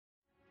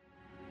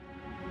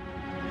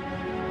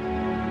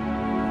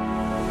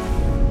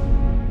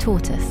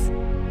Tortoise.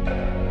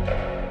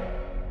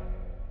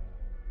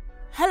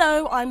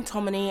 Hello, I'm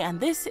Tomini, and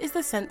this is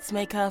the Sense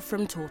Maker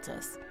from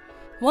Tortoise.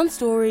 One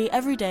story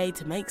every day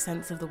to make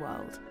sense of the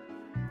world.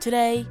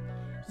 Today,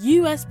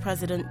 US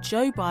President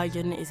Joe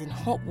Biden is in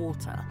hot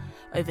water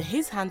over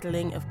his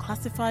handling of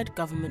classified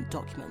government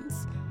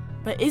documents.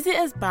 But is it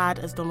as bad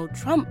as Donald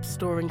Trump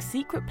storing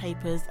secret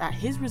papers at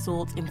his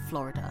resort in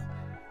Florida?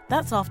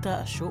 That's after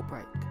a short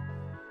break.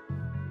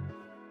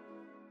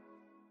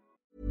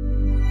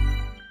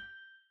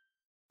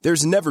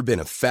 There's never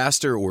been a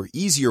faster or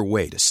easier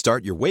way to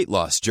start your weight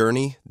loss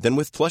journey than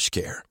with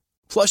PlushCare.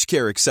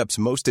 PlushCare accepts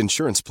most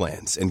insurance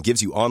plans and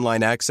gives you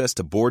online access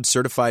to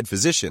board-certified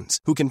physicians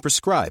who can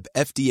prescribe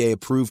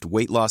FDA-approved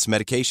weight loss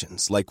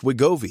medications like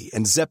Wegovy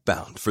and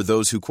Zepbound for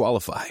those who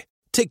qualify.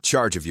 Take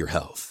charge of your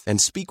health and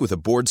speak with a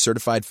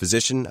board-certified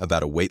physician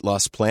about a weight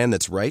loss plan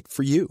that's right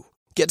for you.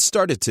 Get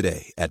started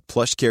today at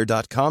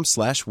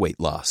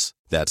plushcare.com/weight-loss.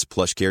 That's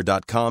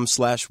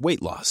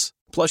plushcare.com/weight-loss.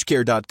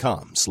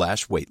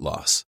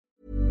 plushcare.com/weight-loss.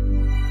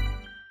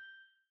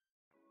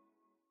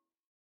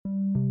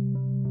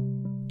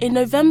 In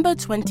November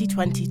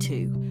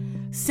 2022,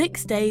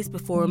 6 days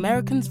before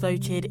Americans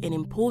voted in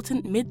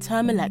important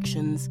midterm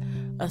elections,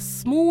 a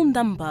small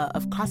number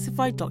of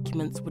classified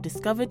documents were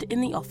discovered in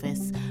the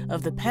office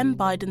of the Penn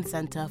Biden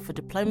Center for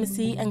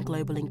Diplomacy and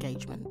Global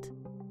Engagement.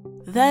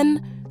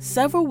 Then,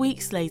 several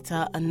weeks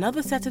later,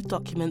 another set of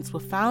documents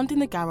were found in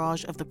the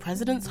garage of the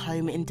president's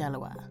home in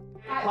Delaware.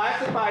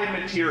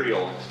 Classified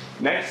material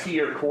next to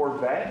your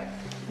Corvette?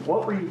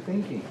 What were you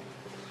thinking?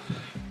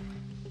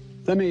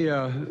 I'm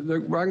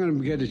going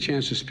to get a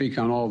chance to speak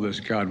on all this,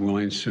 God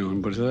willing,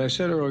 soon. But as I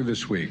said earlier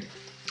this week,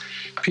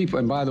 people,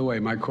 and by the way,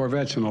 my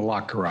Corvette's in a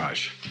locked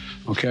garage,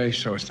 okay?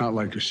 So it's not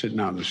like you're sitting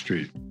out in the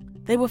street.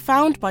 They were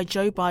found by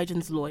Joe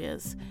Biden's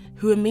lawyers,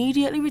 who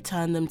immediately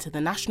returned them to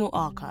the National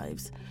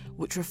Archives,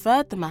 which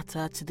referred the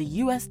matter to the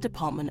US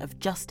Department of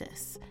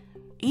Justice.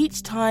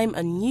 Each time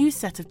a new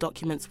set of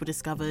documents were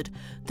discovered,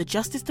 the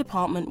Justice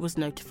Department was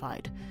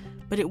notified.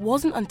 But it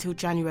wasn't until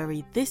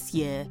January this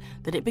year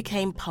that it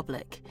became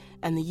public,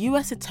 and the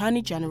US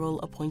Attorney General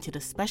appointed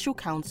a special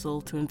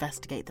counsel to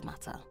investigate the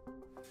matter.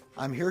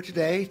 I'm here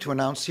today to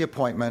announce the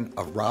appointment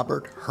of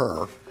Robert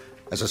Hur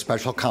as a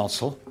special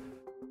counsel.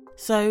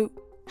 So,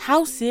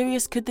 how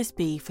serious could this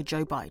be for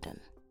Joe Biden?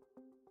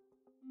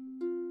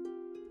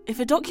 If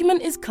a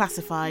document is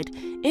classified,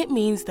 it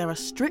means there are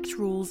strict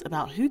rules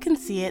about who can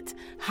see it,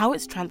 how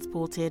it's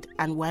transported,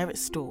 and where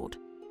it's stored.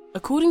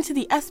 According to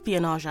the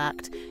Espionage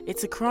Act,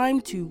 it's a crime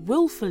to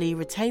willfully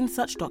retain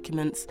such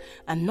documents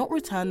and not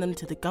return them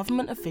to the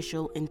government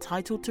official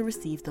entitled to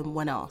receive them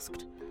when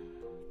asked.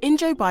 In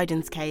Joe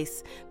Biden's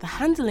case, the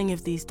handling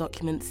of these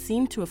documents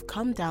seemed to have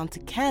come down to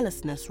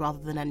carelessness rather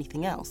than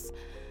anything else,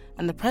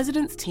 and the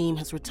president's team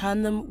has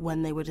returned them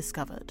when they were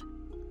discovered.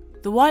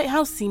 The White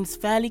House seems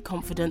fairly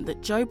confident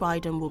that Joe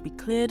Biden will be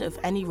cleared of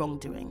any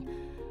wrongdoing,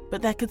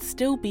 but there could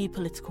still be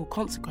political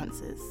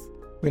consequences.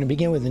 We're going to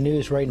begin with the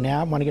news right now.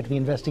 I want to get to the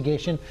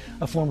investigation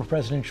of former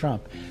President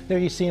Trump. There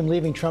you see him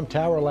leaving Trump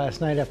Tower last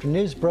night after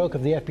news broke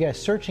of the FBI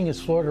searching his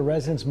Florida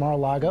residence,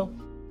 Mar-a-Lago.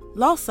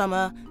 Last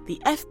summer,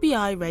 the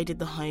FBI raided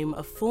the home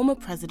of former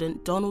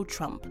President Donald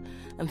Trump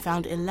and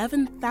found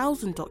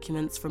 11,000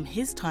 documents from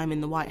his time in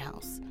the White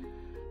House.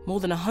 More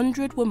than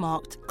 100 were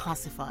marked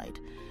classified,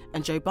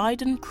 and Joe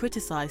Biden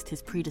criticized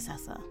his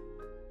predecessor.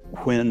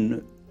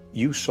 When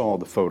you saw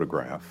the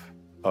photograph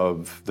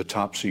of the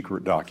top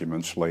secret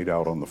documents laid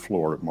out on the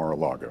floor at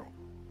Mar-a-Lago,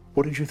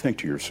 what did you think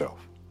to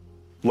yourself,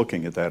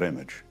 looking at that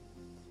image?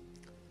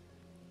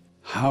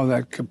 How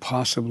that could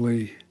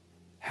possibly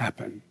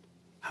happen.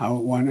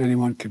 How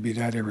anyone could be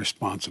that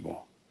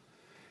irresponsible.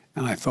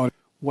 And I thought,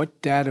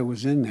 what data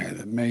was in there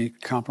that may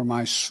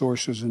compromise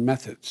sources and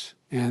methods?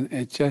 And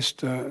it's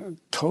just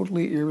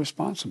totally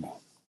irresponsible.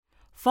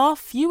 Far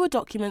fewer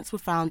documents were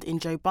found in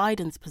Joe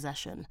Biden's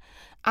possession,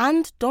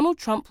 and Donald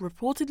Trump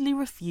reportedly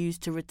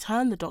refused to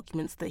return the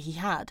documents that he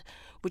had,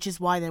 which is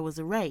why there was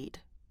a raid.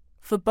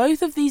 For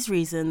both of these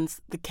reasons,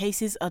 the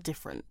cases are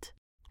different.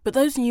 But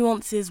those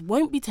nuances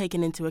won't be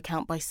taken into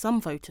account by some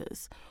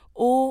voters,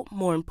 or,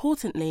 more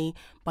importantly,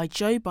 by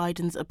Joe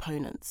Biden's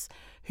opponents,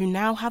 who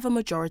now have a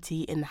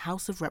majority in the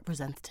House of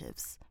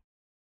Representatives.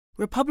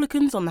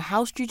 Republicans on the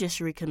House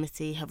Judiciary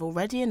Committee have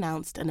already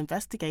announced an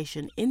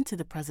investigation into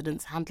the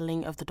president's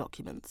handling of the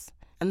documents.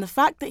 And the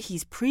fact that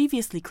he's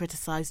previously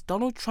criticized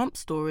Donald Trump's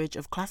storage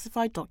of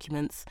classified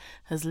documents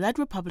has led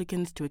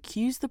Republicans to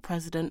accuse the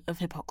president of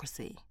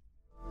hypocrisy.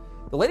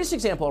 The latest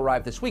example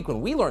arrived this week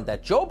when we learned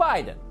that Joe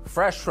Biden,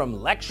 fresh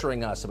from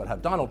lecturing us about how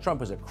Donald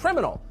Trump is a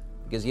criminal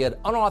because he had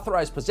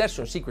unauthorized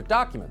possession of secret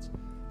documents,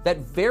 that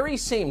very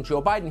same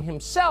Joe Biden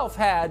himself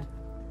had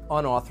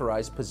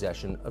unauthorized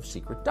possession of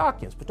secret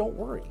documents. But don't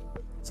worry,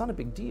 it's not a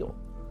big deal.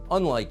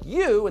 Unlike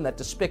you and that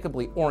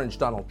despicably orange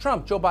Donald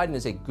Trump, Joe Biden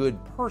is a good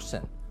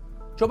person.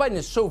 Joe Biden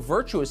is so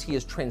virtuous he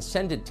has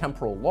transcended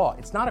temporal law.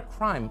 It's not a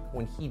crime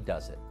when he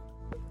does it.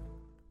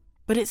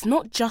 But it's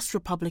not just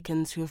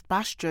Republicans who have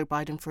bashed Joe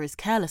Biden for his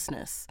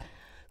carelessness.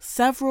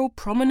 several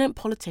prominent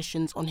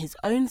politicians on his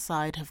own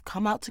side have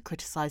come out to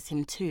criticise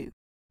him too.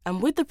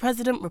 And with the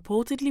president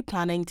reportedly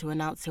planning to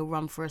announce he'll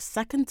run for a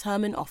second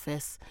term in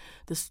office,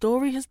 the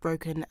story has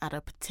broken at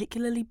a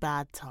particularly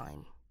bad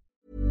time.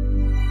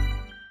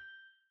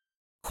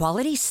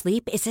 Quality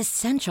sleep is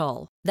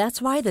essential.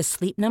 That's why the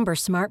Sleep Number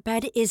Smart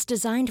Bed is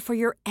designed for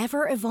your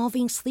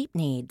ever-evolving sleep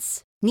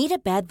needs. Need a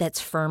bed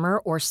that's firmer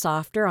or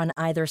softer on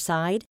either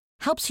side?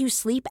 Helps you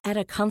sleep at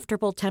a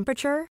comfortable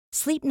temperature?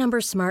 Sleep Number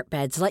Smart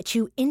Beds let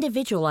you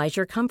individualize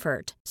your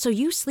comfort, so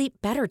you sleep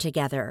better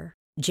together.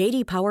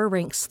 J.D. Power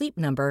ranks Sleep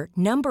Number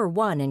number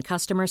 1 in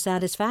customer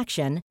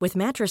satisfaction with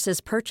mattresses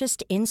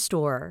purchased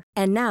in-store.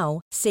 And now,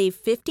 save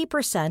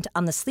 50%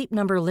 on the Sleep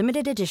Number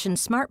Limited Edition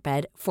Smart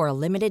Bed for a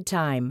limited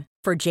time.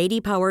 For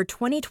J.D. Power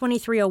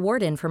 2023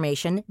 award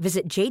information,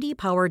 visit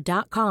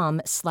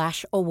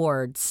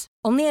jdpower.com/awards.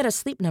 Only at a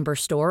Sleep Number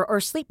store or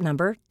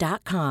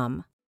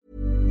sleepnumber.com.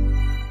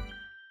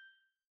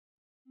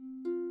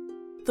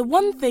 The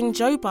one thing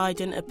Joe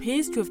Biden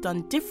appears to have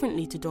done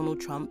differently to Donald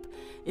Trump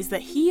is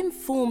that he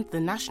informed the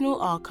National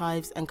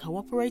Archives and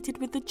cooperated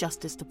with the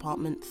Justice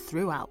Department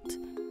throughout.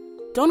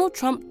 Donald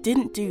Trump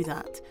didn't do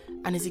that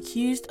and is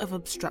accused of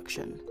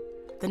obstruction.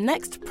 The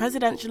next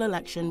presidential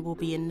election will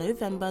be in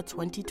November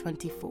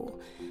 2024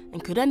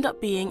 and could end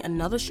up being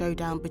another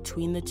showdown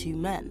between the two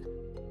men.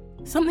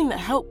 Something that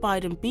helped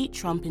Biden beat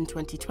Trump in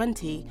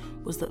 2020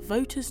 was that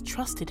voters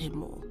trusted him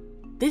more.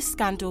 This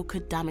scandal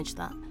could damage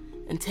that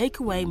and take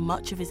away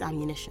much of his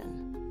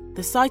ammunition.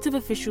 The sight of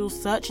officials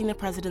searching the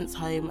president's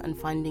home and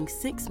finding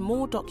 6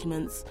 more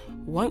documents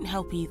won't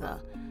help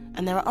either,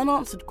 and there are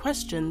unanswered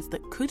questions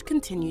that could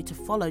continue to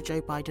follow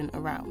Joe Biden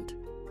around.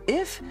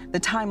 If the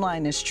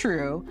timeline is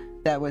true,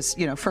 that was,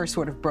 first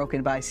sort of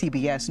broken by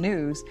CBS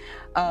News,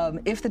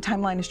 if the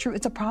timeline is true,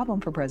 it's a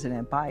problem for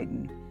President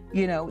Biden.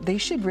 They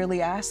should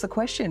really ask the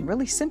question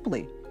really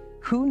simply,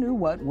 who knew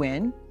what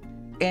when,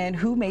 and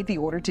who made the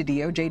order to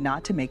DOJ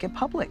not to make it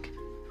public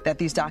that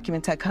these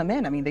documents had come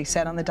in? I mean, they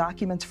sat on the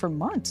documents for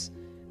months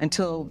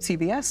until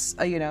CBS,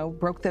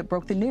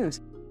 broke the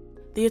news.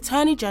 The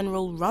Attorney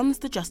General runs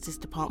the Justice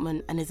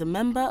Department and is a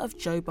member of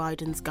Joe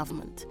Biden's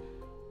government.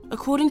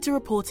 According to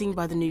reporting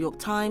by the New York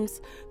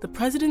Times, the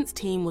president's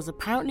team was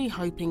apparently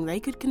hoping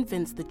they could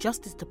convince the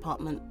Justice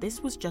Department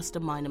this was just a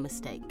minor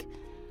mistake.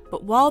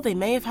 But while they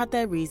may have had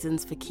their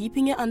reasons for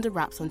keeping it under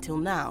wraps until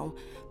now,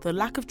 the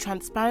lack of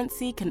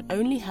transparency can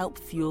only help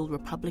fuel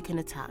Republican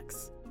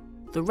attacks.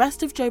 The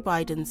rest of Joe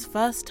Biden's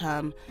first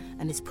term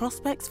and his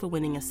prospects for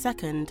winning a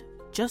second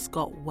just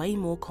got way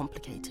more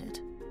complicated.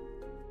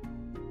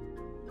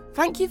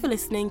 Thank you for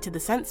listening to The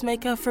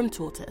Sensemaker from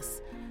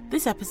Tortoise.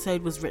 This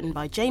episode was written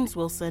by James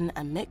Wilson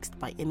and mixed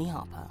by Imi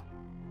Harper.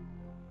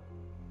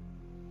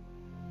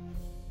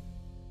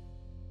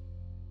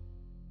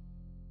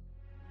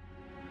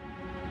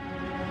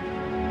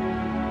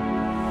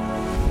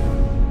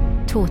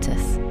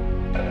 Tortoise.